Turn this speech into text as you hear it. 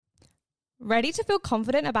Ready to feel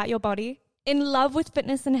confident about your body, in love with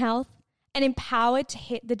fitness and health, and empowered to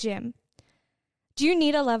hit the gym? Do you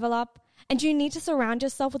need a level up? And do you need to surround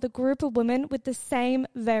yourself with a group of women with the same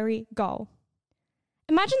very goal?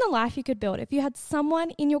 Imagine the life you could build if you had someone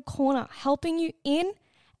in your corner helping you in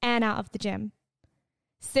and out of the gym.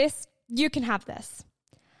 Sis, you can have this.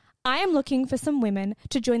 I am looking for some women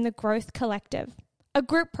to join the Growth Collective, a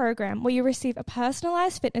group program where you receive a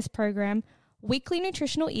personalized fitness program, weekly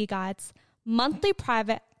nutritional e-guides, monthly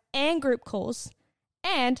private and group calls,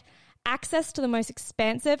 and access to the most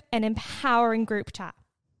expansive and empowering group chat.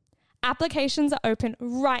 Applications are open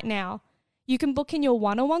right now. You can book in your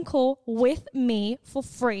one-on-one call with me for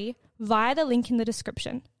free via the link in the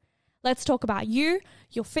description. Let's talk about you,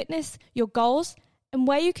 your fitness, your goals, and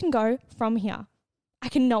where you can go from here. I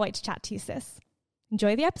cannot wait to chat to you, sis.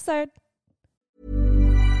 Enjoy the episode.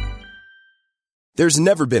 There's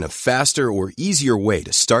never been a faster or easier way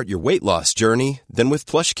to start your weight loss journey than with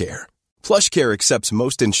PlushCare. PlushCare accepts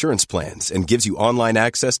most insurance plans and gives you online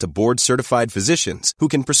access to board-certified physicians who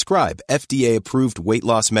can prescribe FDA-approved weight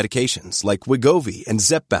loss medications like Wegovy and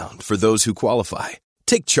Zepbound for those who qualify.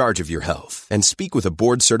 Take charge of your health and speak with a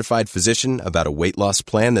board-certified physician about a weight loss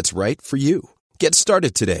plan that's right for you. Get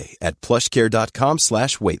started today at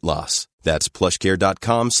plushcare.com/weight loss. That's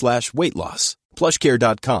plushcare.com/weight loss.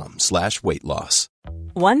 plushcare.com/weight loss.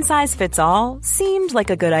 One size fits all seemed like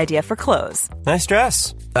a good idea for clothes. Nice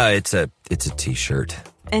dress. It's a t-shirt.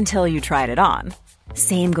 Until you tried it on.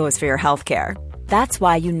 Same goes for your healthcare. That's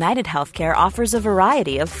why United Healthcare offers a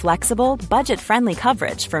variety of flexible, budget-friendly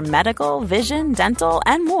coverage for medical, vision, dental,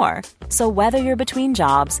 and more. So whether you're between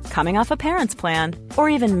jobs, coming off a parent's plan, or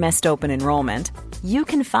even missed open enrollment, you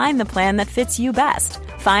can find the plan that fits you best.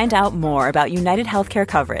 Find out more about United Healthcare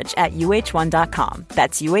coverage at uh1.com.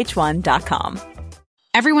 That's uh1.com.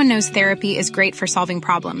 Everyone knows therapy is great for solving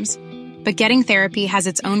problems, but getting therapy has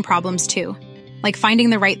its own problems too, like finding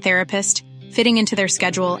the right therapist, fitting into their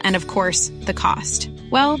schedule, and of course, the cost.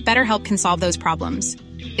 Well, BetterHelp can solve those problems.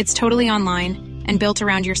 It's totally online and built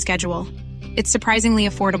around your schedule. It's surprisingly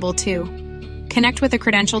affordable too. Connect with a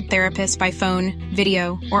credentialed therapist by phone,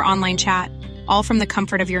 video, or online chat, all from the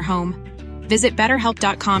comfort of your home. Visit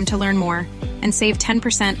BetterHelp.com to learn more and save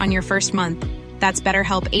 10% on your first month. That's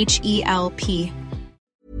BetterHelp, H-E-L-P.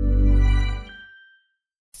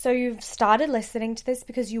 So you've started listening to this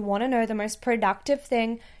because you want to know the most productive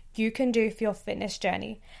thing you can do for your fitness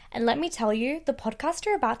journey. And let me tell you, the podcast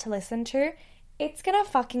you're about to listen to, it's going to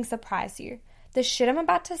fucking surprise you. The shit I'm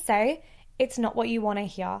about to say, it's not what you want to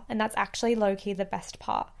hear. And that's actually low-key the best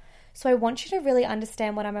part. So I want you to really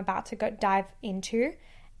understand what I'm about to dive into.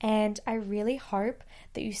 And I really hope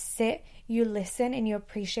that you sit, you listen, and you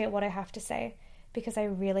appreciate what I have to say, because I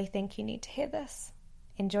really think you need to hear this.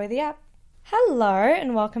 Enjoy the app. Hello,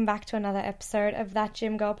 and welcome back to another episode of That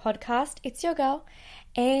Gym Girl podcast. It's your girl,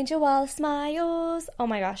 Angel Wallace Miles. Oh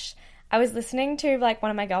my gosh. I was listening to one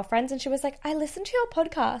of my girlfriends, and she was like, I listen to your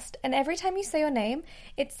podcast, and every time you say your name,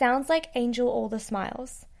 it sounds like Angel All the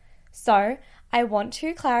Smiles. So I want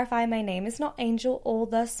to clarify, my name is not Angel All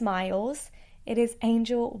the Smiles. It is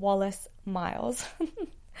Angel Wallace Miles.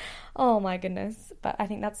 Oh my goodness. But I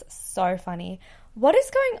think that's so funny. What is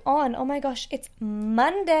going on? Oh my gosh, it's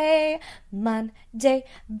Monday. Monday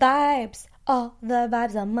vibes. All the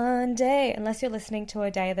vibes are Monday. Unless you're listening to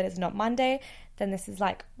a day that is not Monday, then this is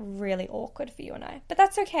really awkward for you and I. But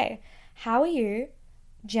that's okay. How are you?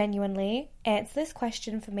 Genuinely, answer this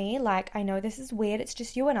question for me. I know this is weird. It's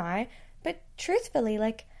just you and I. But truthfully,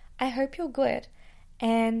 I hope you're good.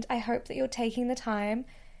 And I hope that you're taking the time,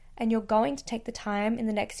 and you're going to take the time in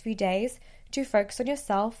the next few days to focus on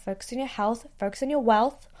yourself, focus on your health, focus on your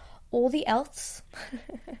wealth, all the else,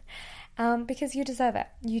 because you deserve it.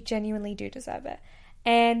 You genuinely do deserve it.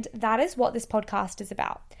 And that is what this podcast is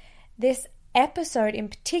about. This episode in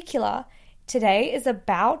particular today is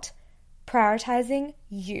about prioritizing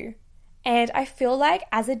you. And I feel like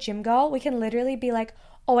as a gym girl, we can literally be like,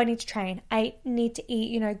 oh, I need to train. I need to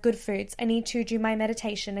eat, good foods. I need to do my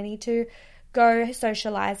meditation. I need to go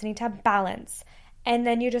socialize. I need to have balance. And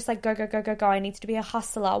then you're just go, go, go, go, go. I need to be a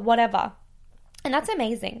hustler, whatever. And that's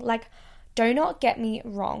amazing. Do not get me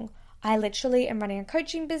wrong. I literally am running a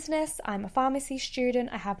coaching business. I'm a pharmacy student.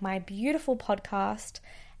 I have my beautiful podcast,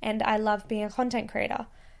 and I love being a content creator.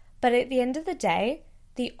 But at the end of the day,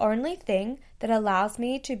 the only thing that allows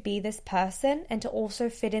me to be this person and to also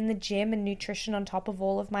fit in the gym and nutrition on top of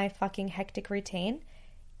all of my fucking hectic routine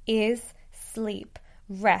is sleep,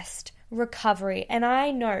 rest, recovery. And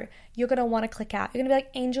I know you're going to want to click out. You're going to be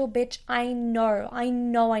like, Angel, bitch, I know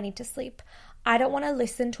I need to sleep. I don't want to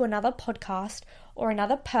listen to another podcast or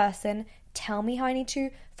another person tell me how I need to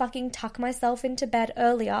fucking tuck myself into bed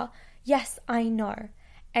earlier. Yes, I know.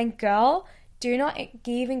 And girl, do not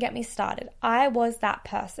even get me started. I was that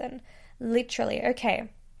person. Literally. Okay.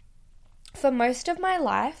 For most of my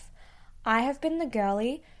life, I have been the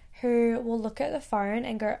girly who will look at the phone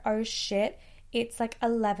and go, oh shit, it's like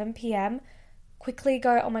 11 p.m. Quickly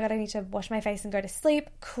go, oh my God, I need to wash my face and go to sleep.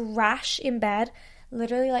 Crash in bed.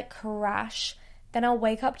 Literally like crash. Then I'll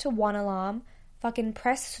wake up to one alarm, fucking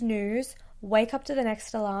press snooze, wake up to the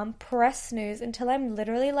next alarm, press snooze until I'm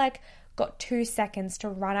literally like got 2 seconds to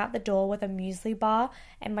run out the door with a muesli bar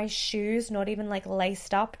and my shoes not even like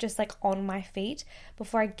laced up, just like on my feet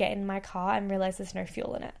before I get in my car and realize there's no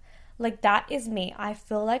fuel in it. Like that is me. I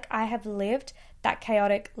feel like I have lived that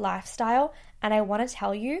chaotic lifestyle, and I want to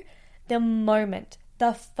tell you, the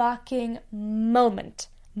fucking moment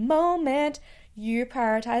you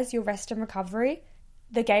prioritize your rest and recovery,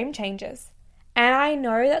 the game changes. And I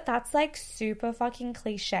know that that's like super fucking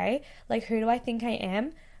cliche, like who do I think I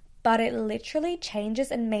am? But it literally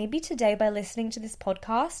changes, and maybe today by listening to this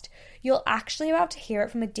podcast, you'll actually be able to hear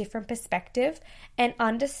it from a different perspective and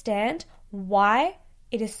understand why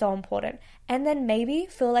it is so important. And then maybe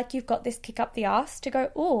feel like you've got this kick up the ass to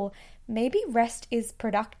go, oh, maybe rest is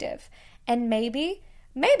productive. And maybe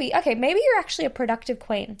you're actually a productive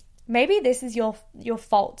queen. Maybe this is your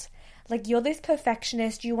fault. Like you're this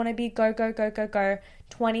perfectionist, you want to be go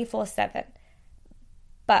 24/7.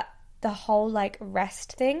 But the whole like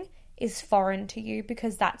rest thing is foreign to you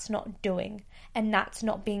because that's not doing and that's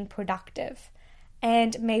not being productive.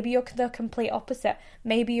 And maybe you're the complete opposite.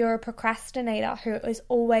 Maybe you're a procrastinator who is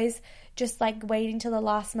always just like waiting till the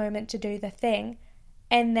last moment to do the thing.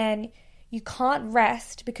 And then you can't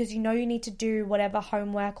rest because you know you need to do whatever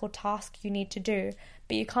homework or task you need to do.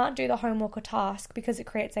 But you can't do the homework or task because it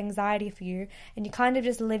creates anxiety for you. And you're kind of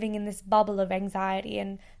just living in this bubble of anxiety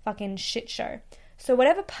and fucking shit show. So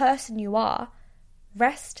whatever person you are,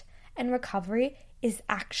 rest and recovery is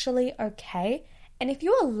actually okay. And if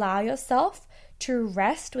you allow yourself to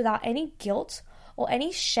rest without any guilt or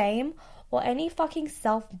any shame or any fucking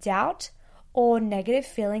self-doubt or negative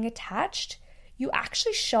feeling attached, you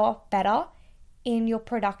actually show up better in your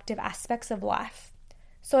productive aspects of life.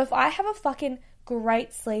 So if I have a fucking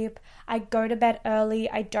great sleep, I go to bed early,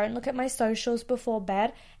 I don't look at my socials before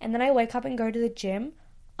bed, and then I wake up and go to the gym,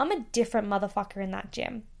 I'm a different motherfucker in that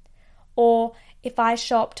gym. Or if I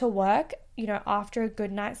show up to work, after a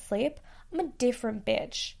good night's sleep, I'm a different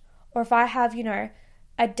bitch. Or if I have,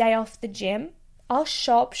 a day off the gym, I'll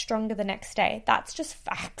show up stronger the next day. That's just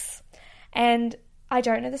facts. And I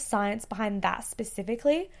don't know the science behind that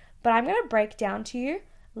specifically, but I'm going to break down to you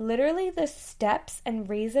literally the steps and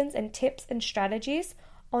reasons and tips and strategies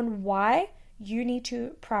on why you need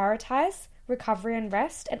to prioritize recovery and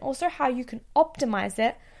rest, and also how you can optimize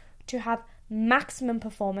it to have maximum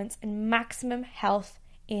performance and maximum health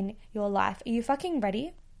in your life. Are you fucking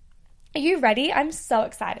ready? Are you ready? I'm so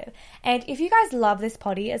excited. And if you guys love this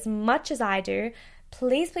potty as much as I do,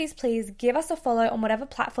 please give us a follow on whatever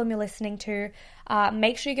platform you're listening to.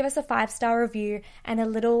 Make sure you give us a 5-star review and a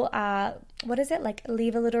little,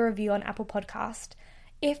 leave a little review on Apple Podcast.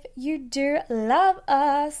 If you do love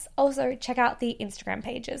us, also check out the Instagram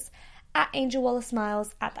pages at Angel Wallace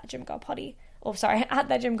Smiles, at That Gym Girl Potty. At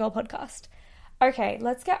That Gym Girl Podcast. Okay,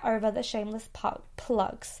 let's get over the shameless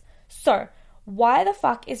plugs. So, why the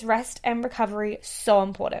fuck is rest and recovery so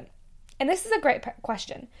important? And this is a great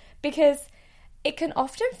question because it can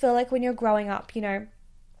often feel like when you're growing up, you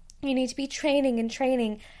need to be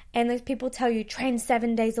training, and those people tell you train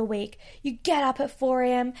 7 days a week. You get up at 4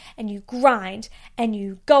 a.m. and you grind, and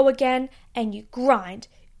you go again and you grind,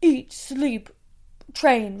 eat, sleep,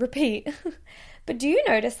 train, repeat. But do you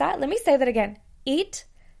notice that? Let me say that again. Eat,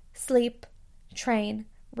 sleep, train,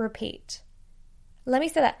 repeat. Let me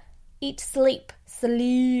say that. Eat, sleep.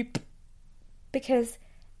 Because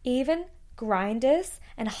even grinders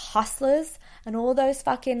and hustlers and all those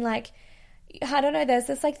fucking there's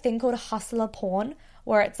this thing called hustler porn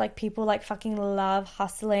where it's people fucking love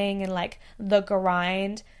hustling and the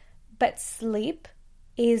grind, but sleep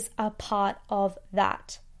is a part of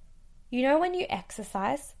that. When you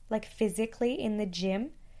exercise physically in the gym,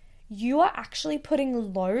 you are actually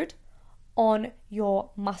putting load on your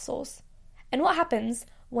muscles. And what happens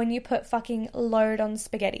when you put fucking load on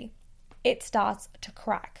spaghetti? It starts to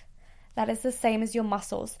crack. That is the same as your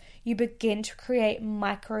muscles. You begin to create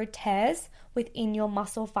micro tears within your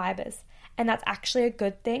muscle fibers. And that's actually a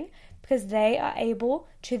good thing because they are able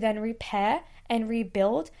to then repair and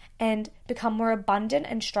rebuild and become more abundant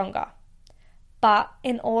and stronger. But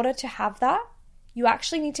in order to have that, you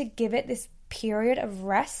actually need to give it this period of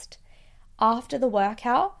rest after the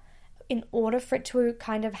workout in order for it to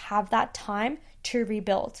kind of have that time to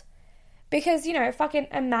rebuild. Because, you know, fucking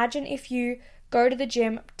imagine if you go to the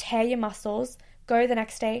gym, tear your muscles, go the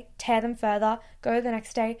next day, tear them further, go the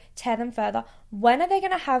next day, tear them further. When are they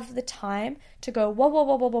going to have the time to go, whoa, whoa,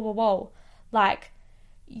 whoa, whoa, whoa, whoa, whoa? Like,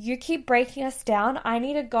 you keep breaking us down. I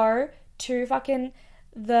need to go to fucking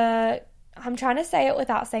I'm trying to say it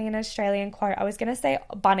without saying an Australian quote. I was going to say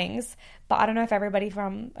Bunnings, but I don't know if everybody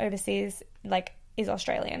from overseas, like, is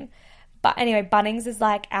Australian. But anyway, Bunnings is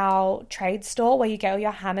like our trade store where you get all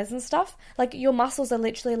your hammers and stuff. Like, your muscles are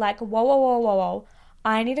literally like, whoa, whoa, whoa, whoa, whoa.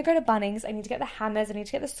 I need to go to Bunnings. I need to get the hammers. I need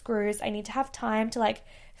to get the screws. I need to have time to, like,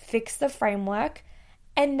 fix the framework.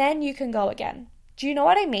 And then you can go again. Do you know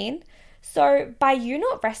what I mean? So by you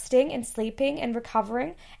not resting and sleeping and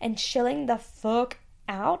recovering and chilling the fuck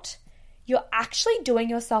out, you're actually doing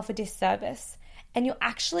yourself a disservice. And you're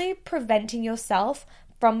actually preventing yourself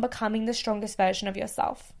from becoming the strongest version of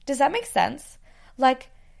yourself. Does that make sense? Like,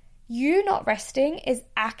 you not resting is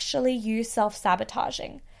actually you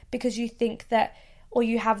self-sabotaging because you think that, or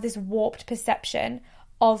you have this warped perception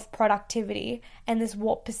of productivity and this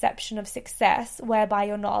warped perception of success whereby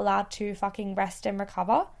you're not allowed to fucking rest and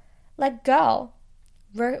recover. Like, girl,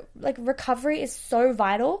 recovery is so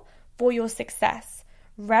vital for your success.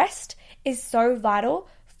 Rest is so vital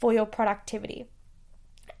for your productivity.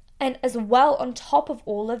 And as well, on top of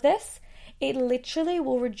all of this, it literally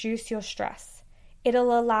will reduce your stress.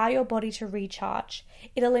 It'll allow your body to recharge.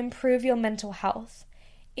 It'll improve your mental health.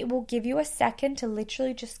 It will give you a second to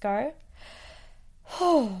literally just go,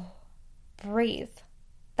 breathe.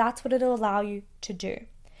 That's what it'll allow you to do.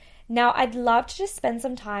 Now, I'd love to just spend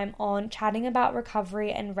some time on chatting about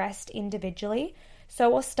recovery and rest individually.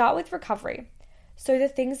 So we'll start with recovery. So the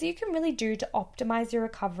things that you can really do to optimize your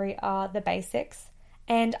recovery are the basics.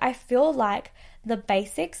 And I feel like the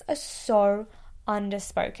basics are so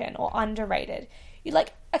underspoken or underrated.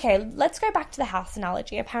 Okay, let's go back to the house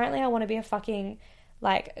analogy. Apparently I want to be a fucking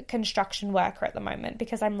construction worker at the moment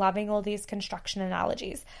because I'm loving all these construction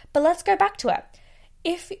analogies. But let's go back to it.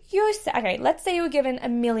 If you say, okay, let's say you were given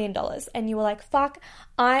 $1 million and you were like, fuck,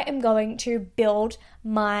 I am going to build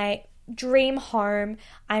my dream home.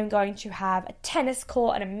 I'm going to have a tennis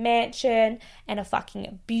court and a mansion and a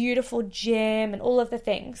fucking beautiful gym and all of the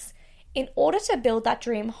things. In order to build that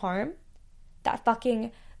dream home, that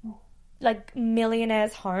fucking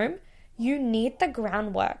millionaire's home, you need the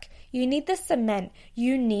groundwork. You need the cement.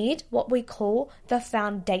 You need what we call the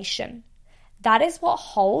foundation. That is what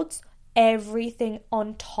holds everything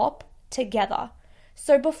on top together.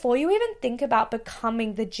 So before you even think about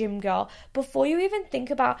becoming the gym girl, before you even think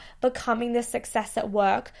about becoming the success at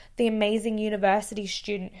work, the amazing university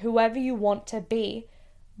student, whoever you want to be,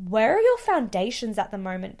 where are your foundations at the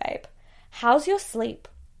moment, babe? How's your sleep?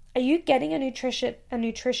 Are you getting a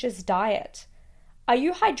nutritious diet? Are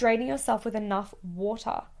you hydrating yourself with enough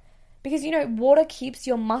water? Because, water keeps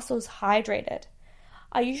your muscles hydrated.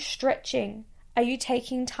 Are you stretching? Are you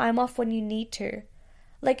taking time off when you need to?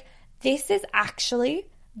 This is actually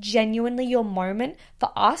genuinely your moment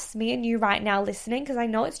for us, me and you right now listening, because I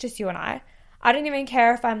know it's just you and I. I don't even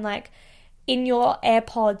care if I'm in your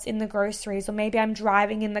AirPods in the groceries, or maybe I'm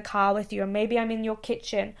driving in the car with you, or maybe I'm in your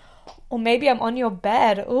kitchen, or maybe I'm on your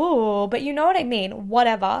bed. Ooh, but you know what I mean?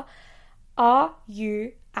 Whatever. Are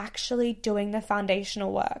you actually doing the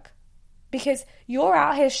foundational work? Because you're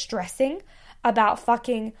out here stressing about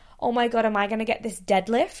fucking, oh my God, am I going to get this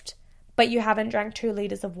deadlift? But you haven't drank 2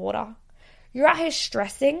 liters of water. You're out here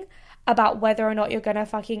stressing about whether or not you're going to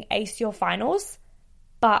fucking ace your finals.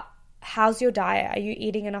 But how's your diet? Are you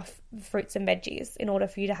eating enough fruits and veggies in order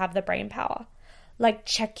for you to have the brain power?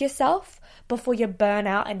 Check yourself before you burn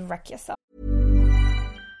out and wreck yourself.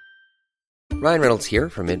 Ryan Reynolds here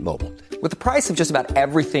from Mint Mobile. With the price of just about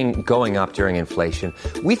everything going up during inflation,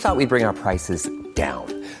 we thought we'd bring our prices down.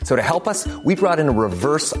 So to help us, we brought in a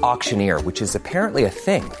reverse auctioneer, which is apparently a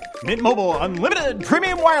thing. Mint Mobile Unlimited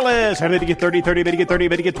Premium Wireless. How to get 30, 30, how to get 30,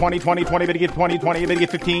 how to get 20, 20, 20, how to get 20, 20, how to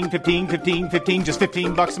get 15, 15, 15, 15, just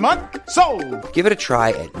 $15 a month? Sold! Give it a try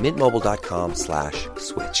at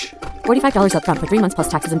mintmobile.com/switch. $45 up front for 3 months plus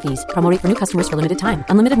taxes and fees. Promo rate for new customers for limited time.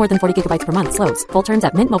 Unlimited more than 40 gigabytes per month. Slows full terms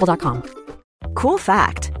at mintmobile.com. Cool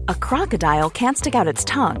fact, a crocodile can't stick out its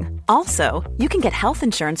tongue. Also, you can get health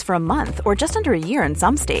insurance for a month or just under a year in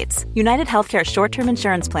some states. United Healthcare short-term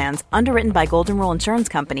insurance plans, underwritten by Golden Rule Insurance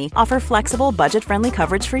Company, offer flexible, budget-friendly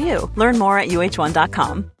coverage for you. Learn more at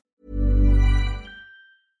uh1.com.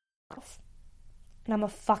 And I'm a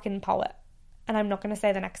fucking poet. And I'm not going to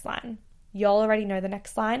say the next line. Y'all already know the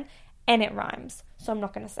next line, and it rhymes. So I'm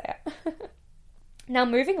not going to say it. Now,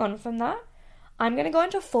 moving on from that, I'm going to go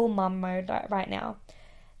into full mum mode right now.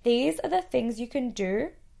 These are the things you can do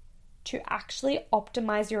to actually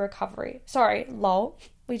optimize your recovery. Sorry, lol,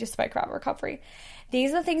 we just spoke about recovery.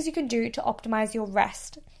 These are the things you can do to optimize your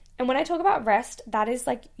rest. And when I talk about rest, that is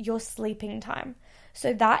like your sleeping time.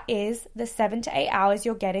 So that is the 7 to 8 hours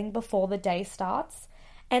you're getting before the day starts.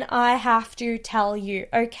 And I have to tell you,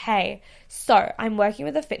 okay, so I'm working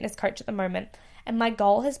with a fitness coach at the moment, and my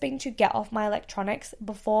goal has been to get off my electronics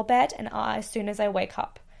before bed and as soon as I wake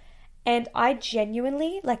up. And I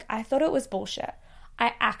genuinely, I thought it was bullshit.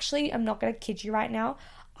 I actually, I'm not going to kid you right now.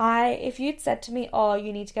 If you'd said to me, oh,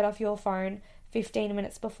 you need to get off your phone 15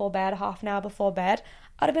 minutes before bed, half an hour before bed,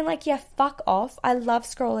 I'd have been like, yeah, fuck off. I love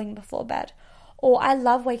scrolling before bed. Or I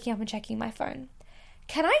love waking up and checking my phone.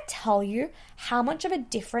 Can I tell you how much of a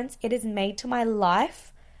difference it has made to my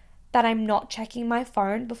life that I'm not checking my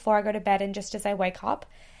phone before I go to bed and just as I wake up?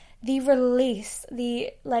 The release,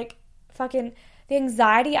 the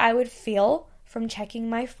anxiety I would feel from checking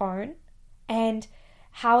my phone and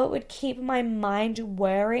how it would keep my mind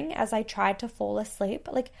whirring as I tried to fall asleep.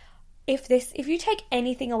 If you take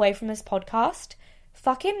anything away from this podcast,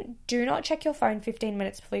 fucking do not check your phone 15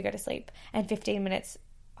 minutes before you go to sleep and 15 minutes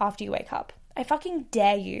after you wake up. I fucking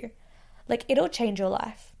dare you. It'll change your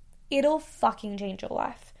life. It'll fucking change your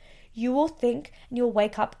life. You will think and you'll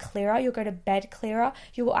wake up clearer. You'll go to bed clearer.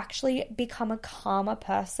 You will actually become a calmer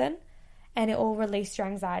person and it will release your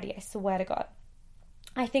anxiety. I swear to God.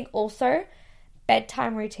 I think also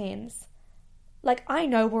bedtime routines. I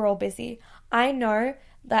know we're all busy. I know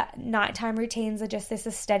that nighttime routines are just this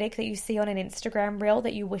aesthetic that you see on an Instagram reel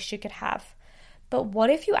that you wish you could have. But what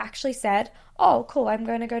if you actually said, oh, cool, I'm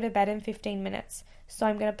going to go to bed in 15 minutes. So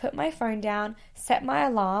I'm going to put my phone down, set my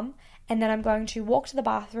alarm, and then I'm going to walk to the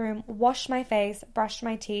bathroom, wash my face, brush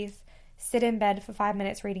my teeth, sit in bed for 5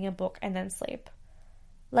 minutes reading a book, and then sleep.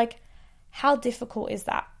 How difficult is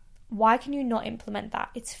that? Why can you not implement that?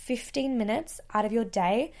 It's 15 minutes out of your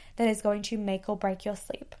day that is going to make or break your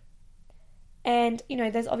sleep. And,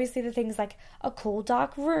 there's obviously the things like a cool,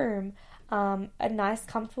 dark room, a nice,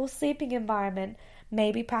 comfortable sleeping environment,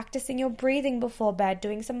 maybe practicing your breathing before bed,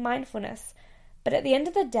 doing some mindfulness. But at the end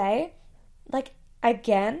of the day,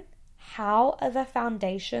 again, how are the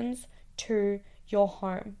foundations to your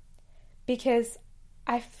home? Because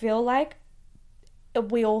I feel like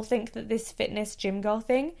we all think that this fitness gym girl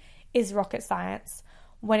thing is rocket science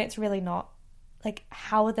when it's really not.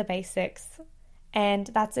 How are the basics? And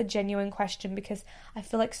that's a genuine question because I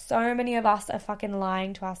feel like so many of us are fucking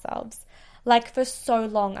lying to ourselves. For so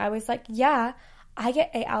long, I was like, yeah, I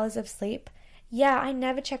get 8 hours of sleep. Yeah, I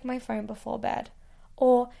never check my phone before bed.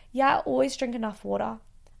 Or, yeah, I always drink enough water.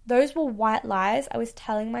 Those were white lies I was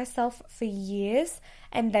telling myself for years,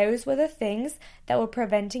 and those were the things that were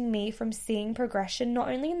preventing me from seeing progression not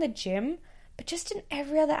only in the gym, but just in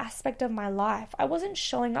every other aspect of my life. I wasn't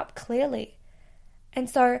showing up clearly. And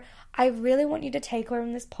so I really want you to take away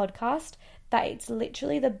from this podcast that it's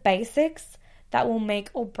literally the basics that will make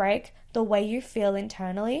or break the way you feel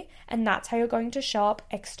internally, and that's how you're going to show up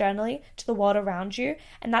externally to the world around you,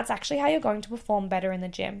 and that's actually how you're going to perform better in the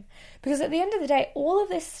gym. Because at the end of the day, all of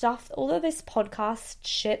this stuff, all of this podcast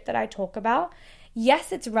shit that I talk about,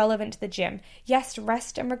 yes, it's relevant to the gym. Yes,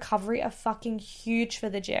 rest and recovery are fucking huge for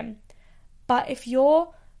the gym. But if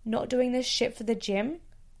you're not doing this shit for the gym,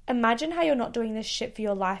 imagine how you're not doing this shit for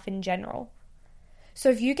your life in general. So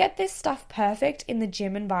if you get this stuff perfect in the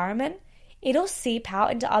gym environment, it'll seep out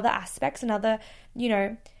into other aspects and other,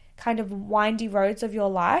 kind of windy roads of your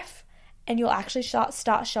life, and you'll actually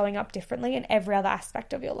start showing up differently in every other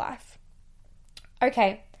aspect of your life.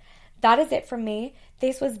 Okay, that is it from me.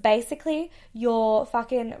 This was basically your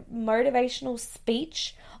fucking motivational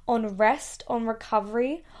speech on rest, on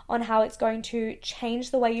recovery, on how it's going to change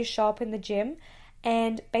the way you show up in the gym,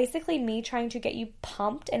 and basically me trying to get you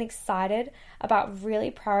pumped and excited about really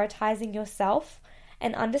prioritizing yourself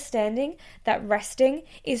and understanding that resting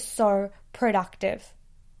is so productive.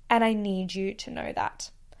 And I need you to know that.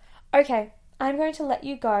 Okay, I'm going to let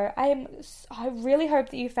you go. I really hope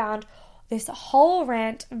that you found this whole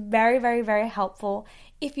rant very, very, very helpful.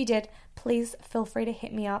 If you did, please feel free to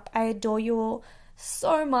hit me up. I adore you all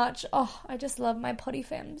so much. Oh, I just love my potty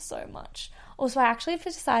fam so much. Also, I actually have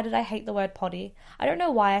decided I hate the word potty. I don't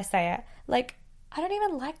know why I say it. I don't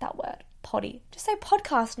even like that word, potty. Just say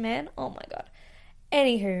podcast, man. Oh my God.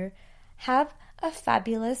 Anywho, have a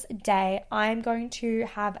fabulous day. I'm going to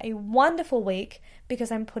have a wonderful week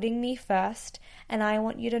because I'm putting me first, and I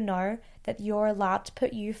want you to know that you're allowed to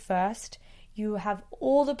put you first. You have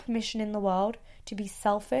all the permission in the world to be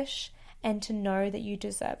selfish and to know that you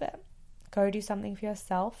deserve it. Go do something for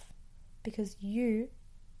yourself because you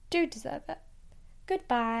do deserve it.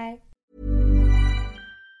 Goodbye.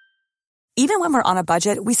 Even when we're on a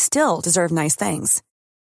budget, we still deserve nice things.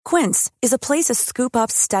 Quince is a place to scoop up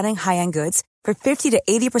stunning high-end goods for 50 to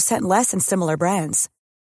 80% less than similar brands.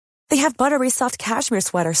 They have buttery soft cashmere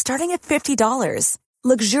sweaters starting at $50,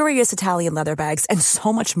 luxurious Italian leather bags, and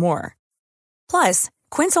so much more. Plus,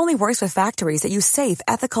 Quince only works with factories that use safe,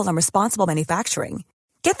 ethical, and responsible manufacturing.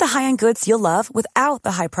 Get the high-end goods you'll love without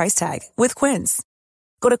the high price tag with Quince.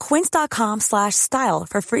 Go to quince.com/style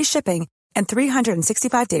for free shipping and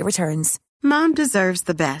 365-day returns. Mom deserves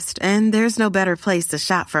the best, and there's no better place to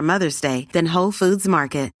shop for Mother's Day than Whole Foods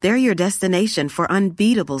Market. They're your destination for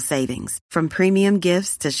unbeatable savings, from premium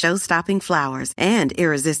gifts to show-stopping flowers and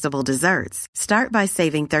irresistible desserts. Start by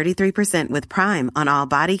saving 33% with Prime on all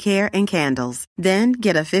body care and candles. Then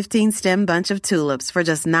get a 15-stem bunch of tulips for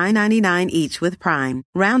just $9.99 each with Prime.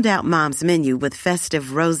 Round out Mom's menu with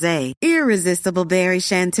festive rosé, irresistible berry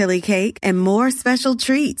chantilly cake, and more special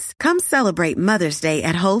treats. Come celebrate Mother's Day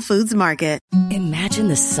at Whole Foods Market. Imagine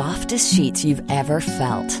the softest sheets you've ever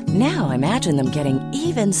felt. Now imagine them getting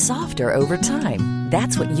even softer over time.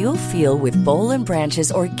 That's what you'll feel with Boll &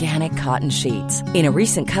 Branch's organic cotton sheets. In a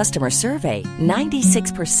recent customer survey,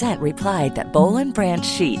 96% replied that Boll & Branch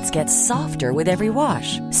sheets get softer with every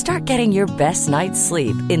wash. Start getting your best night's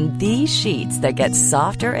sleep in these sheets that get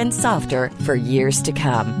softer and softer for years to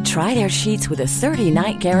come. Try their sheets with a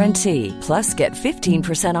 30-night guarantee. Plus, get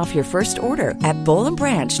 15% off your first order at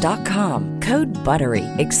bollandbranch.com. Code BUTTERY.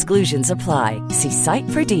 Exclusions apply. See site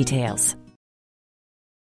for details.